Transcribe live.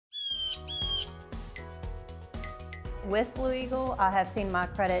With Blue Eagle, I have seen my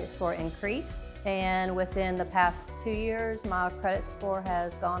credit score increase, and within the past 2 years, my credit score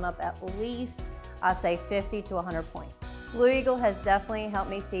has gone up at least, I'd say 50 to 100 points. Blue Eagle has definitely helped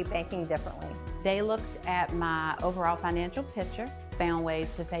me see banking differently. They looked at my overall financial picture, found ways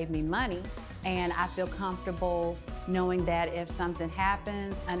to save me money, and I feel comfortable knowing that if something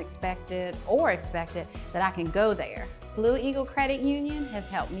happens, unexpected or expected, that I can go there. Blue Eagle Credit Union has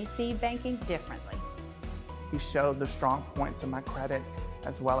helped me see banking differently. He showed the strong points of my credit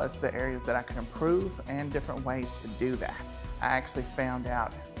as well as the areas that I can improve and different ways to do that. I actually found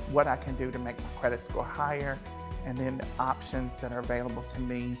out what I can do to make my credit score higher and then options that are available to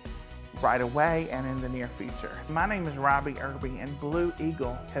me right away and in the near future. My name is Robbie and Blue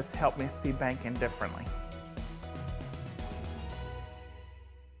Eagle has helped me see banking differently.